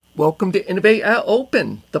Welcome to Innovate at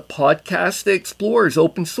Open, the podcast that explores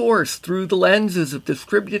open source through the lenses of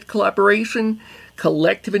distributed collaboration,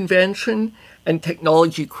 collective invention, and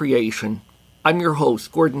technology creation. I'm your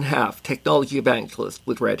host, Gordon Half, Technology Evangelist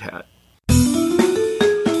with Red Hat.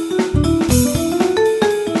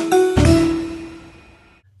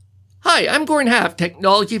 Hi, I'm Gordon Half,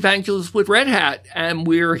 Technology Evangelist with Red Hat, and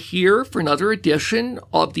we're here for another edition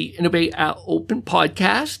of the Innovate at Open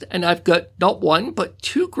podcast. And I've got not one, but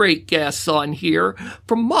two great guests on here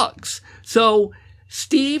from Mux. So,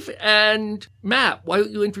 Steve and Matt, why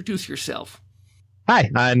don't you introduce yourself? Hi,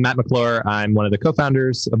 I'm Matt McClure. I'm one of the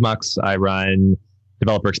co-founders of Mux. I run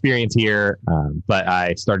developer experience here, but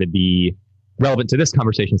I started relevant to this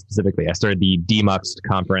conversation specifically, I started the DMUX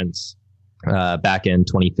conference back in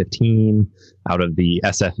 2015 out of the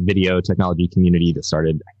SF video technology community that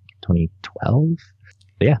started in 2012.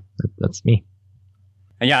 But yeah, that's me.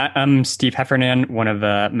 Yeah, I'm Steve Heffernan, one of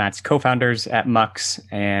Matt's co-founders at Mux.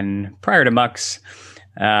 And prior to Mux,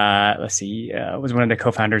 was one of the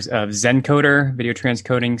co-founders of Zencoder, video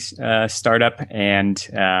transcoding startup, and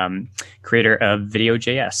creator of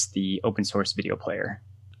Video.js, the open source video player.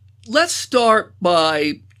 Let's start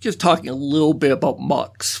by just talking a little bit about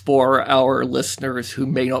Mux for our listeners who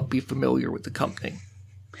may not be familiar with the company.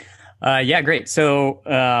 Yeah, great. So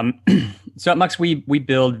at Mux, we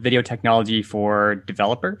build video technology for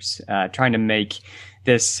developers, trying to make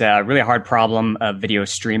this really hard problem of video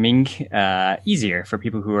streaming easier for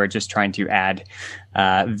people who are just trying to add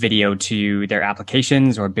video to their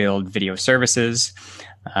applications or build video services.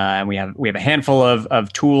 And we have a handful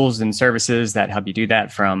of tools and services that help you do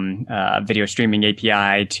that, from video streaming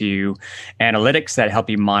API to analytics that help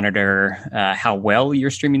you monitor how well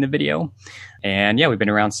you're streaming the video. And yeah, we've been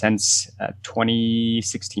around since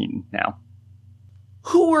 2016 now.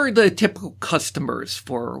 Who are the typical customers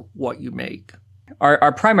for what you make?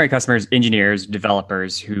 Our primary customers, engineers,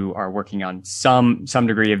 developers who are working on some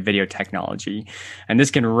degree of video technology, and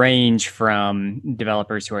this can range from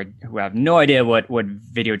developers who have no idea what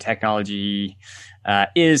video technology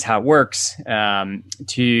is, how it works,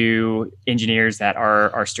 to engineers that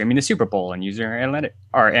are streaming the Super Bowl and using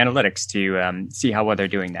our analytics to see how well they're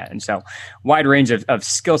doing that. And so, wide range of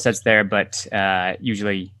skill sets there, but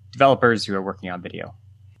usually developers who are working on video.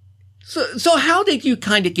 So how did you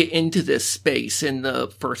kind of get into this space in the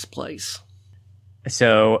first place?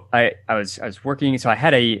 So I was working. So I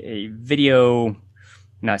had a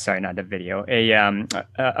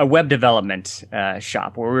web development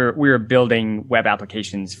shop where we were building web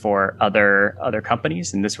applications for other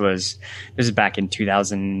companies, and this is back in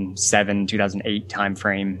 2007, 2008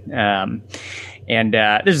 timeframe. And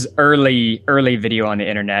this is early video on the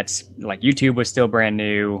internet. Like YouTube was still brand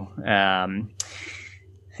new.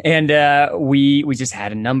 And we just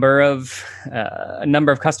had a number of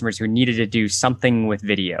customers who needed to do something with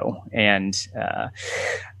video, and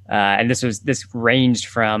this ranged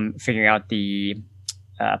from figuring out the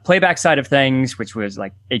playback side of things, which was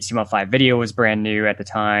like HTML5 video was brand new at the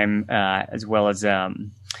time, as well as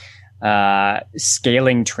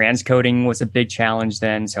scaling transcoding was a big challenge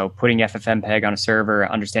then. So putting FFmpeg on a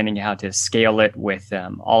server, understanding how to scale it with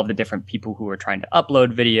all of the different people who were trying to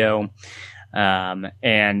upload video. And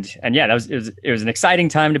yeah, it was an exciting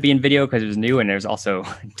time to be in video because it was new, and there's also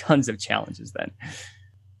tons of challenges then.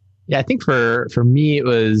 Yeah, I think for me it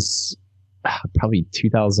was probably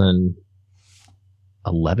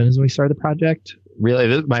 2011 is when we started the project. Really,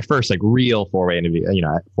 this was my first real foray into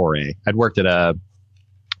foray. I'd worked at a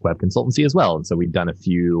web consultancy as well, and so we'd done a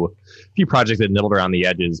few projects that nibbled around the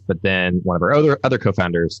edges. But then one of our other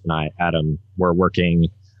co-founders and I, Adam, were working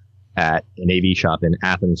at an AV shop in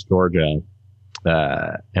Athens, Georgia.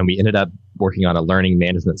 And we ended up working on a learning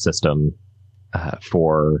management system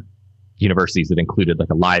for universities that included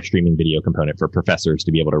a live streaming video component for professors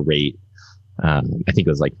to be able to rate. I think it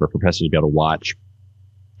was for professors to be able to watch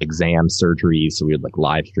exam surgeries. So we would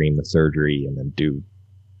live stream the surgery and then do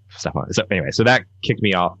stuff on it. So anyway, so that kicked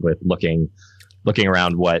me off with looking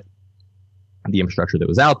around what the infrastructure that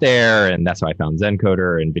was out there, and that's how I found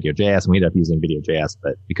Zencoder and Video.js. And we ended up using Video.js,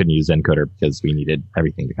 but we couldn't use Zencoder because we needed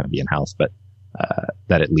everything to kind of be in house. But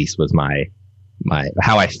that at least was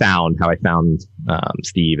how I found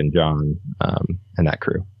Steve and John and that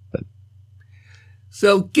crew. But.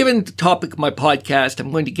 So, given the topic of my podcast, I'm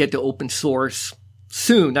going to get to open source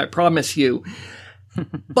soon. I promise you.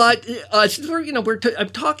 But I'm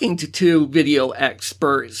talking to two video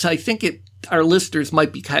experts. I think our listeners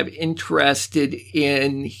might be kind of interested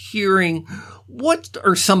in hearing what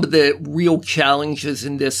are some of the real challenges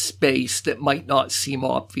in this space that might not seem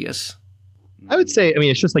obvious. I would say,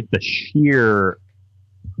 it's just the sheer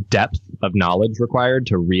depth of knowledge required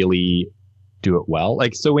to really do it well.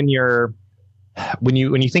 Like, so when you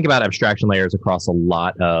think about abstraction layers across a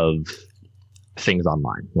lot of things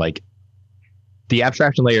online, like the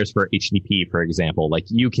abstraction layers for HTTP, for example, like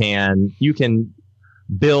you can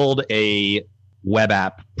build a web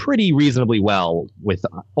app pretty reasonably well with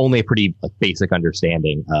only a pretty basic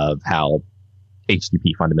understanding of how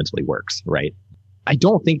HTTP fundamentally works, right? I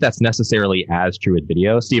don't think that's necessarily as true with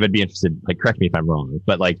video. Steve, I'd be interested, like, correct me if I'm wrong,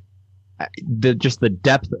 but like the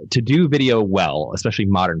depth to do video well, especially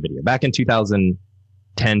modern video. Back in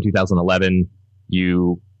 2010, 2011,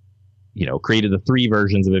 you created the 3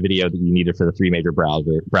 versions of a video that you needed for the 3 major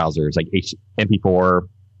browsers, like MP4,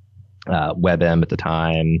 WebM at the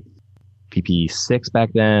time, PP6 back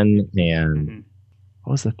then, and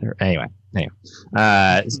what was the third? Anyway.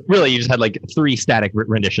 Really, you just had like 3 static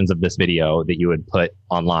renditions of this video that you would put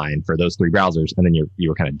online for those 3 browsers, and then you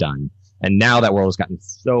were kind of done. And now that world has gotten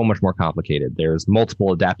so much more complicated. There's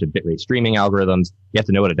multiple adaptive bitrate streaming algorithms. You have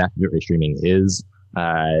to know what adaptive bitrate streaming is.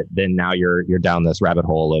 Then now you're down this rabbit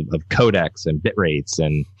hole of codecs and bitrates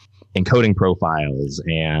and encoding profiles,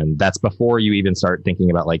 and that's before you even start thinking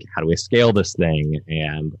about like, how do I scale this thing,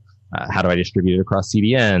 and how do I distribute it across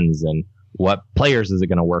CDNs, and what players is it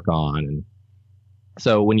going to work on? And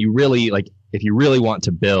so when you really if you really want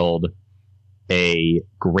to build a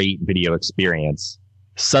great video experience,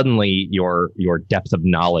 suddenly your depth of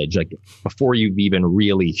knowledge, like before you've even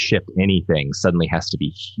really shipped anything, suddenly has to be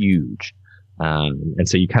huge. And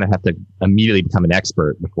so you kind of have to immediately become an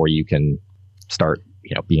expert before you can start,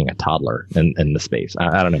 being a toddler in the space.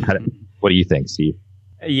 I don't know. What do you think, Steve?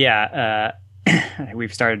 Yeah.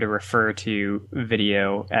 We've started to refer to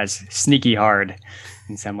video as sneaky hard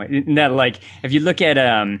in some way. That, like, if you look at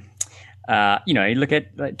you look at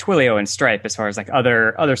like Twilio and Stripe as far as like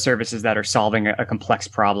other services that are solving a complex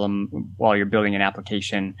problem while you're building an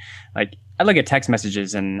application. Like, I look at text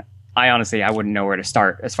messages, and I wouldn't know where to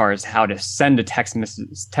start as far as how to send a text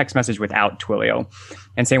message without Twilio.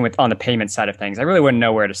 And same with on the payment side of things. I really wouldn't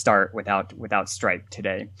know where to start without Stripe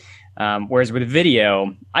today. Whereas with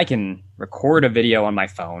video, I can record a video on my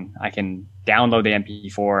phone. I can download the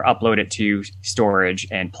MP4, upload it to storage,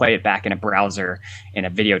 and play it back in a browser in a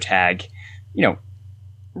video tag,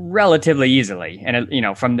 relatively easily.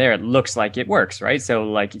 And from there, it looks like it works, right? So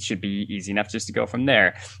like, it should be easy enough just to go from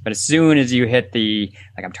there. But as soon as you hit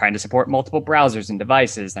I'm trying to support multiple browsers and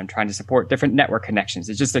devices, I'm trying to support different network connections,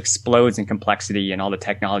 it just explodes in complexity, and all the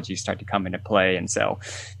technologies start to come into play. And so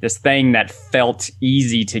this thing that felt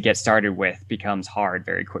easy to get started with becomes hard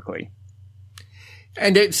very quickly.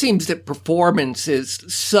 And it seems that performance is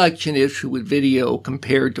such an issue with video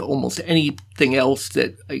compared to almost anything else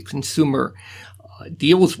that a consumer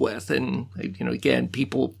deals with. And, again,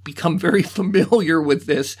 people become very familiar with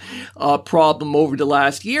this problem over the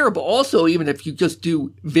last year. But also, even if you just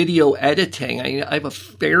do video editing, I have a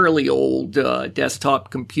fairly old desktop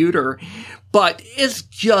computer, but it's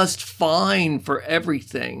just fine for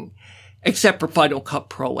everything except for Final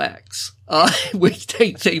Cut Pro X, which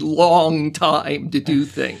takes a long time to do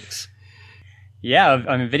things.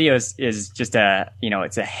 Yeah, video is just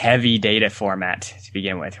it's a heavy data format to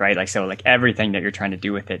begin with, right? So everything that you're trying to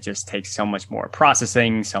do with it just takes so much more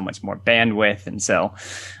processing, so much more bandwidth. And so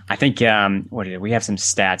I think, we have some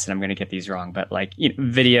stats, and I'm going to get these wrong, but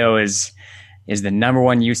video is the number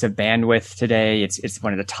 1 use of bandwidth today. It's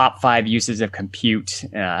one of the top 5 uses of compute.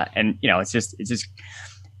 And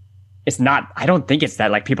it's not, I don't think it's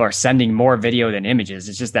that people are sending more video than images.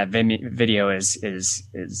 It's just that video is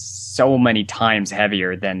so many times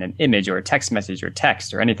heavier than an image or a text message or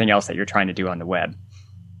text or anything else that you're trying to do on the web.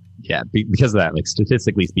 Yeah, because of that,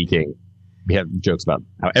 statistically speaking, we have jokes about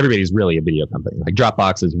how everybody's really a video company.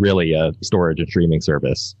 Dropbox is really a storage and streaming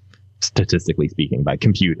service, statistically speaking, by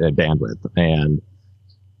compute and bandwidth. And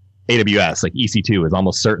AWS, EC2, is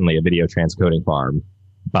almost certainly a video transcoding farm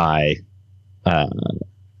by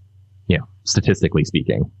statistically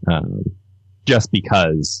speaking, just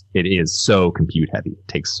because it is so compute heavy. It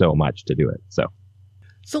takes so much to do it.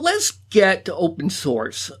 So let's get to open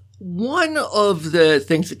source. One of the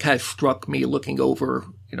things that kind of struck me looking over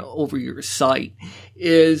your site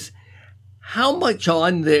is how much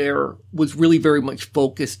on there was really very much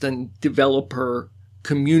focused on developer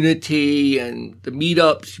community and the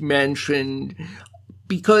meetups you mentioned,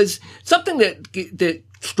 because something that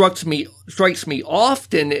strikes me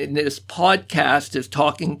often in this podcast is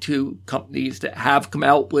talking to companies that have come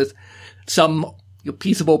out with some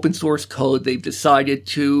piece of open source code. They've decided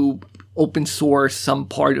to open source some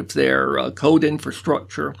part of their code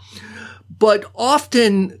infrastructure. But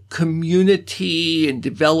often community and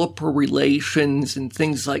developer relations and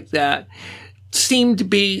things like that seem to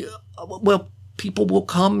be, well, people will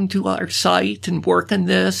come to our site and work on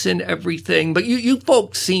this and everything, but you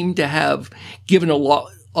folks seem to have given a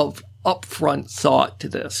lot of upfront thought to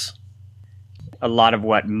this. A lot of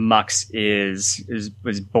what Mux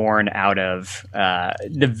was born out of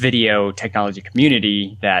the video technology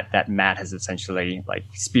community that Matt has essentially like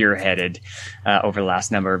spearheaded over the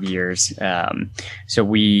last number of years.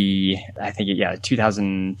 So I think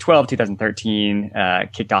 2012, 2013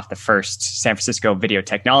 kicked off the first San Francisco video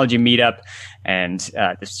technology meetup. And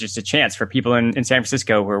this is just a chance for people in San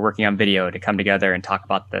Francisco who are working on video to come together and talk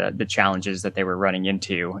about the challenges that they were running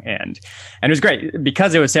into. And it was great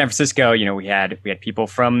because it was San Francisco. You know, we had people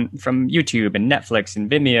from YouTube and Netflix and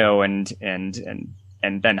Vimeo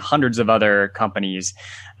and then hundreds of other companies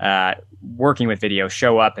working with video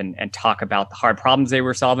show up and talk about the hard problems they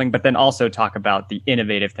were solving, but then also talk about the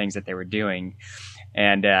innovative things that they were doing.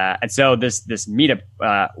 And so this meetup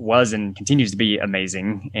was and continues to be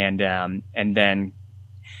amazing. And then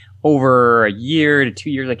over a year to 2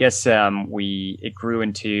 years, I guess, it grew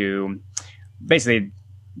into basically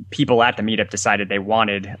people at the meetup decided they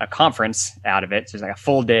wanted a conference out of it. So it's like a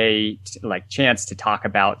full day, like chance to talk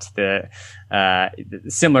about the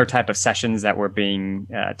similar type of sessions that were being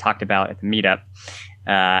talked about at the meetup.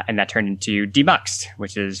 And that turned into Demuxed,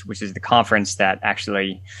 which is the conference that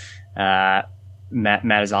actually,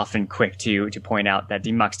 Matt is often quick to point out that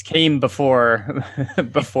Demuxed came before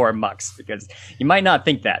Mux, because you might not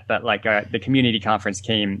think that, but like the community conference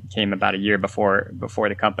came about a year before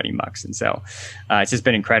the company Mux, and so it's just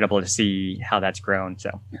been incredible to see how that's grown. So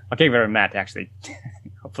I'll give it to Matt to actually.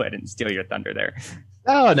 Hopefully, I didn't steal your thunder there.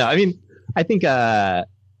 Oh no, I mean, I think I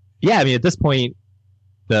mean at this point,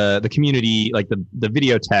 the community, like the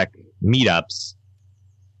video tech meetups,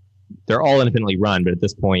 they're all independently run, but at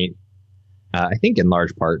this point. I think in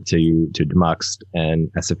large part to Demuxed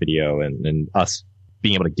and SF Video and us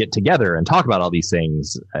being able to get together and talk about all these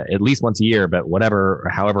things at least once a year, but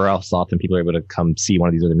however else often people are able to come see one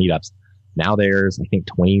of these other meetups. Now there's, I think,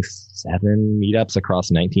 27 meetups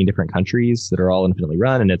across 19 different countries that are all independently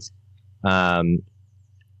run. And it's, I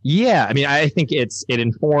mean, I think it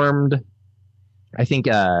informed, I think,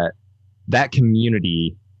 that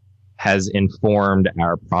community has informed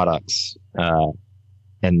our products,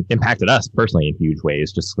 and impacted us personally in huge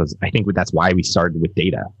ways, just because I think that's why we started with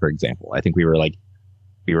data, for example. I think we were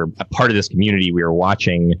a part of this community. We were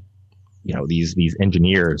watching, you know, these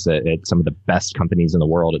engineers at some of the best companies in the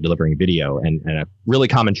world at delivering video. And a really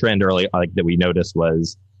common trend early, like that we noticed,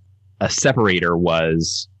 was a separator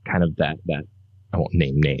was kind of that I won't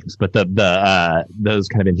name names, but those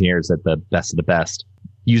kind of engineers at the best of the best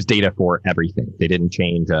use data for everything. They didn't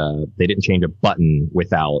change a button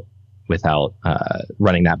without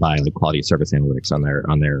running that by like quality of service analytics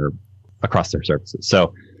on their across their services.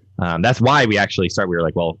 So that's why we actually we were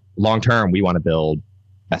like, well, long term we want to build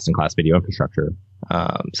best in class video infrastructure.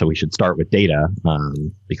 So we should start with data,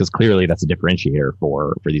 because clearly that's a differentiator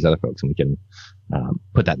for these other folks, and we can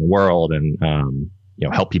put that in the world and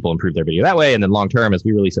help people improve their video that way. And then long term, as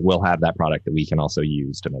we release it, we'll have that product that we can also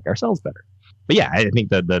use to make ourselves better. But yeah, I think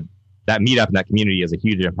that meetup and that community has a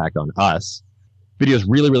huge impact on us. Video is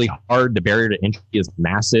really, really hard. The barrier to entry is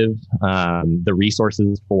massive. The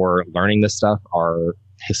resources for learning this stuff are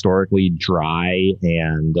historically dry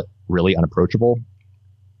and really unapproachable.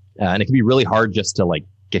 And it can be really hard just to like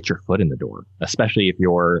get your foot in the door, especially if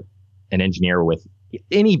you're an engineer with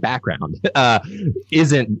any background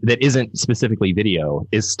isn't specifically video.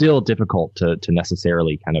 Is still difficult to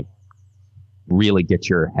necessarily kind of really get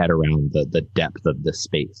your head around the depth of this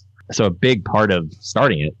space. So a big part of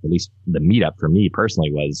starting it, at least the meetup for me personally,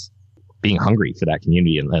 was being hungry for that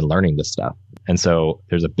community and learning this stuff. And so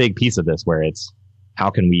there's a big piece of this where it's, how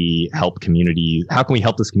can we help communities? How can we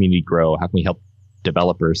help this community grow? How can we help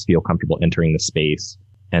developers feel comfortable entering the space?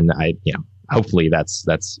 And hopefully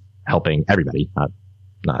that's helping everybody,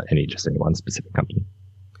 not just any one specific company.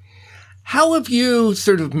 How have you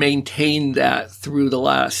sort of maintained that through the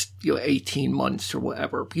last 18 months or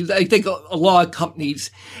whatever? Because I think a lot of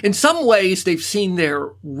companies, in some ways, they've seen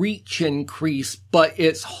their reach increase, but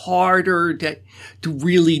it's harder to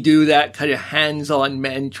really do that kind of hands-on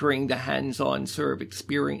mentoring, the hands-on sort of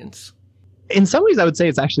experience. In some ways, I would say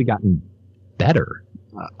it's actually gotten better,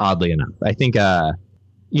 oddly enough. I think,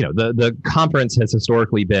 the conference has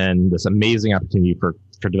historically been this amazing opportunity for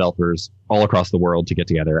developers all across the world to get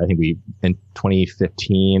together. I think in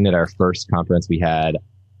 2015 at our first conference, we had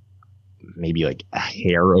maybe like a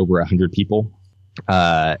hair over 100 people.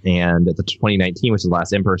 And at the 2019, which is the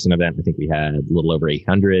last in-person event, I think we had a little over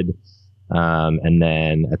 800. And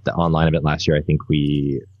then at the online event last year, I think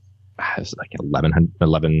we it's like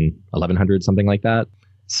 1100, something like that.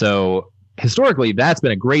 So historically, that's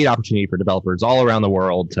been a great opportunity for developers all around the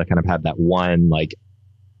world to kind of have that one like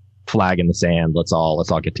flag in the sand. Let's all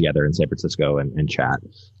get together in San Francisco and chat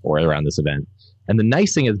or around this event. And the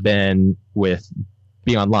nice thing has been with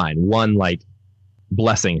being online, one like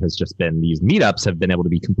blessing has just been these meetups have been able to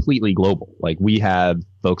be completely global. Like we have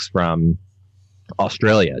folks from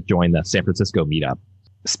Australia join the San Francisco meetup.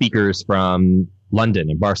 Speakers from London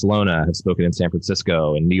and Barcelona have spoken in San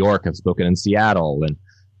Francisco, and New York have spoken in Seattle, and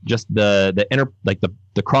just the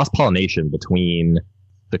cross-pollination between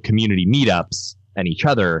the community meetups and each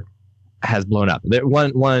other has blown up.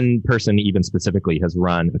 One person even specifically has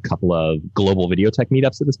run a couple of global video tech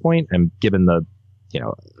meetups at this point, and given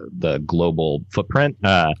the global footprint,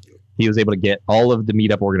 he was able to get all of the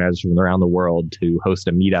meetup organizers from around the world to host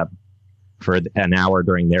a meetup for an hour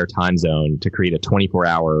during their time zone to create a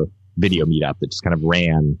 24-hour video meetup that just kind of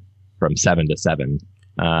ran from 7 to 7.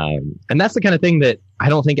 And that's the kind of thing that I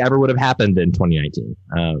don't think ever would have happened in 2019.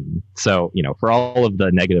 So, for all of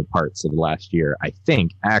the negative parts of the last year, I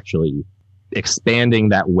think actually expanding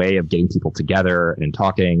that way of getting people together and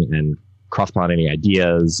talking and cross-pollinating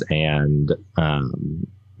ideas and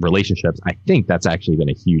relationships, I think that's actually been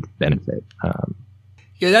a huge benefit.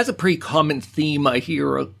 Yeah, that's a pretty common theme I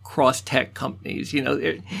hear across tech companies.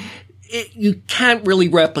 You can't really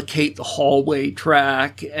replicate the hallway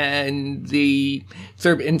track and the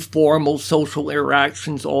sort of informal social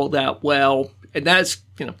interactions all that well. And that's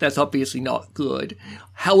obviously not good.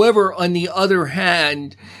 However, on the other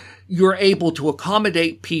hand, you're able to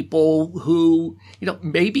accommodate people who,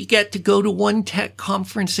 maybe get to go to one tech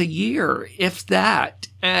conference a year, if that.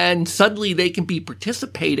 And suddenly they can be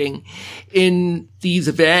participating in these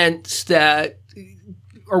events that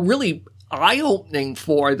are really eye-opening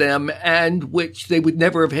for them and which they would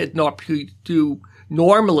never have had an opportunity to do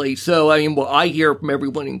normally. So, what I hear from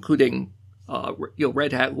everyone, including,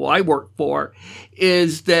 Red Hat, who I work for,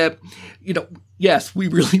 is that, yes, we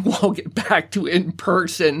really want to get back to in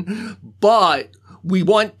person, but we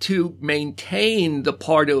want to maintain the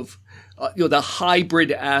part of, the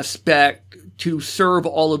hybrid aspect to serve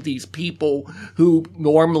all of these people who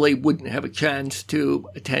normally wouldn't have a chance to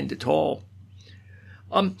attend at all.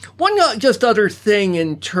 One just other thing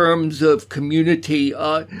in terms of community,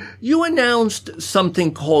 you announced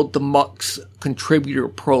something called the MUX Contributor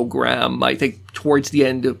Program, I think towards the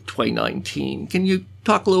end of 2019. Can you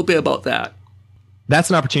talk a little bit about that?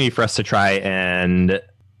 That's an opportunity for us to try and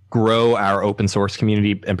grow our open source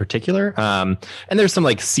community in particular. And there's some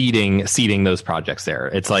like seeding those projects there.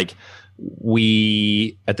 It's like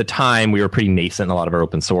at the time, we were pretty nascent in a lot of our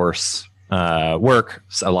open source work.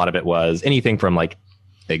 So a lot of it was anything from like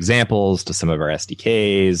examples to some of our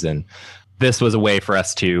SDKs. And this was a way for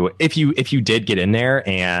us to, if you did get in there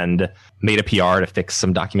and made a PR to fix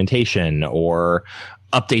some documentation or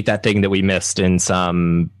update that thing that we missed in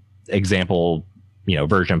some example,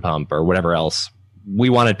 version pump or whatever else, we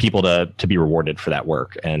wanted people to be rewarded for that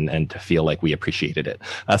work and to feel like we appreciated it.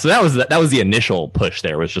 So that was the initial push.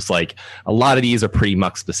 There was just like a lot of these are pretty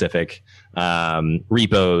MUX specific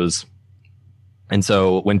repos. And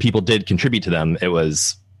so when people did contribute to them, it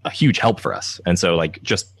was a huge help for us. And so like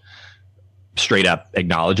just straight up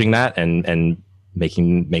acknowledging that and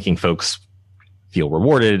making folks feel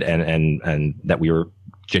rewarded and that we were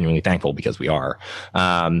genuinely thankful because we are.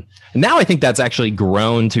 Now I think that's actually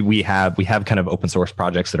grown to we have kind of open source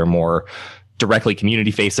projects that are more directly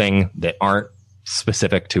community facing that aren't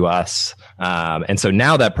specific to us. And so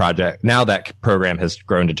now that program has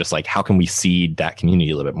grown to just like, how can we seed that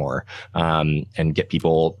community a little bit more, and get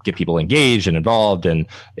people engaged and involved. And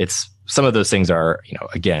it's, some of those things are,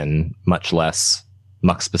 again, much less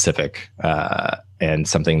MUX specific, and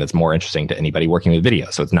something that's more interesting to anybody working with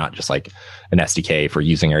video. So it's not just like an SDK for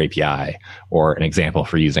using our API or an example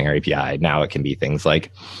for using our API. Now it can be things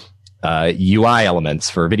like UI elements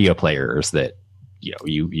for video players that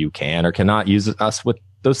you can or cannot use us with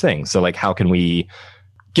those things. So like, how can we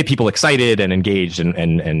get people excited and engaged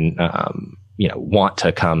and want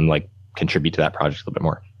to come like contribute to that project a little bit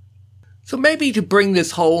more? So maybe to bring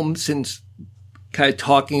this home, since kind of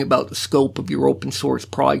talking about the scope of your open source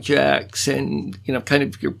projects and, kind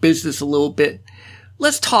of your business a little bit,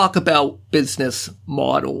 let's talk about business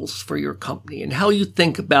models for your company and how you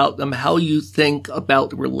think about them, how you think about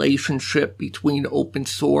the relationship between open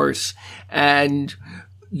source and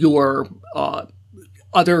your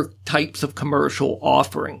other types of commercial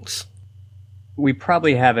offerings. we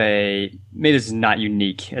probably have maybe this is not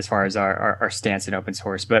unique as far as our stance in open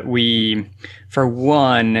source, but we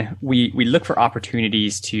look for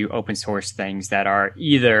opportunities to open source things that are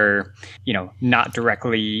either, not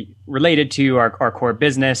directly related to our core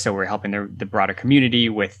business. So we're helping the broader community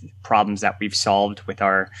with problems that we've solved with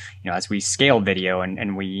our, as we scale video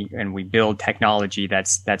and we build technology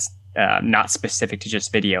that's not specific to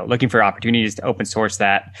just video, looking for opportunities to open source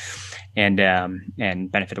that and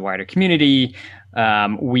benefit the wider community.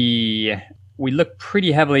 We look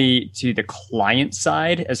pretty heavily to the client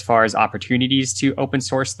side as far as opportunities to open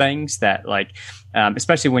source things that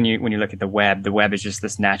especially when you look at the web is just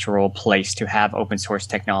this natural place to have open source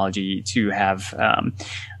technology, to have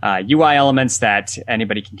UI elements that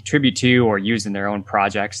anybody can contribute to or use in their own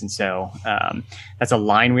projects. And so that's a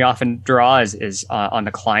line we often draw is on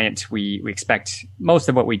the client. We expect most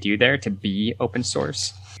of what we do there to be open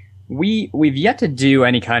source. We've yet to do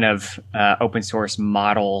any kind of open source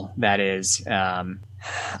model that is,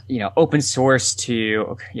 open source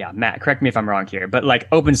to, Matt, correct me if I'm wrong here, but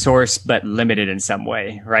open source, but limited in some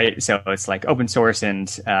way, right? So it's open source and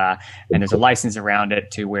there's a license around it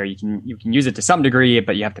to where you can use it to some degree,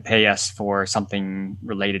 but you have to pay us for something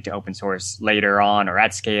related to open source later on or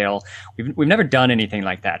at scale. We've never done anything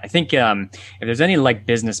like that. I think if there's any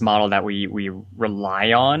business model that we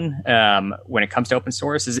rely on when it comes to open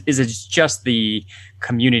source is just the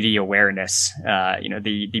community awareness,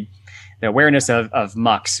 the awareness of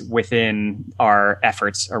Mux within our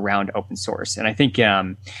efforts around open source. And I think,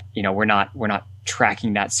 we're not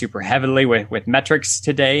tracking that super heavily with metrics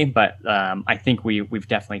today, but I think we've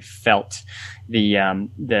definitely felt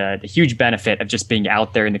the huge benefit of just being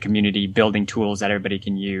out there in the community, building tools that everybody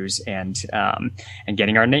can use and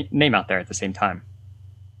getting our name out there at the same time.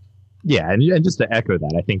 Yeah. And just to echo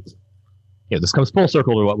that, I think, this comes full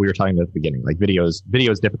circle to what we were talking about at the beginning. Video is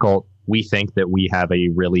difficult. We think that we have a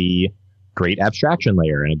really great abstraction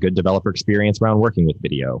layer and a good developer experience around working with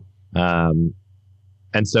video. And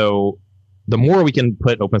so the more we can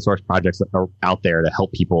put open source projects that are out there to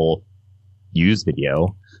help people use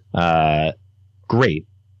video, great.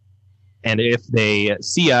 And if they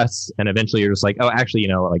see us and eventually you're just oh, actually,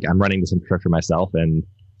 I'm running this infrastructure myself and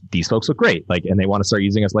these folks look great, and they want to start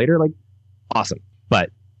using us later, awesome. But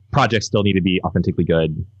projects still need to be authentically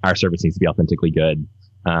good. Our service needs to be authentically good.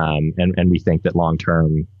 And we think that long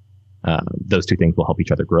term, those two things will help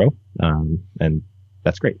each other grow. And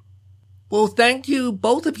that's great. Well, thank you,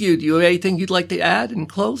 both of you. Do you have anything you'd like to add in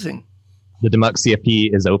closing? The Demux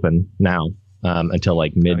CFP is open now until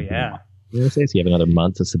mid. Oh, yeah. So you have another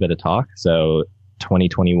month to submit a talk. So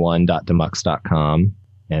 2021.demux.com,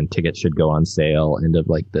 and tickets should go on sale end of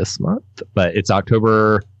this month. But it's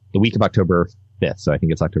the week of October 5th. So I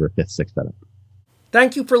think it's October 5th, 6th, 7th.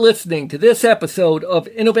 Thank you for listening to this episode of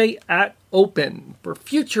Innovate at Open. For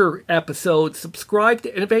future episodes, subscribe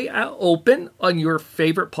to Innovate at Open on your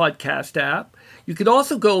favorite podcast app. You can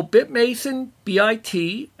also go bitmason,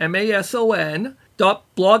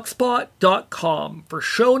 bitmason.blogspot.com for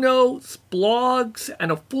show notes, blogs,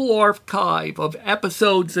 and a full archive of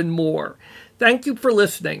episodes and more. Thank you for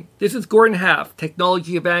listening. This is Gordon Half,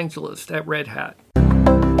 Technology Evangelist at Red Hat.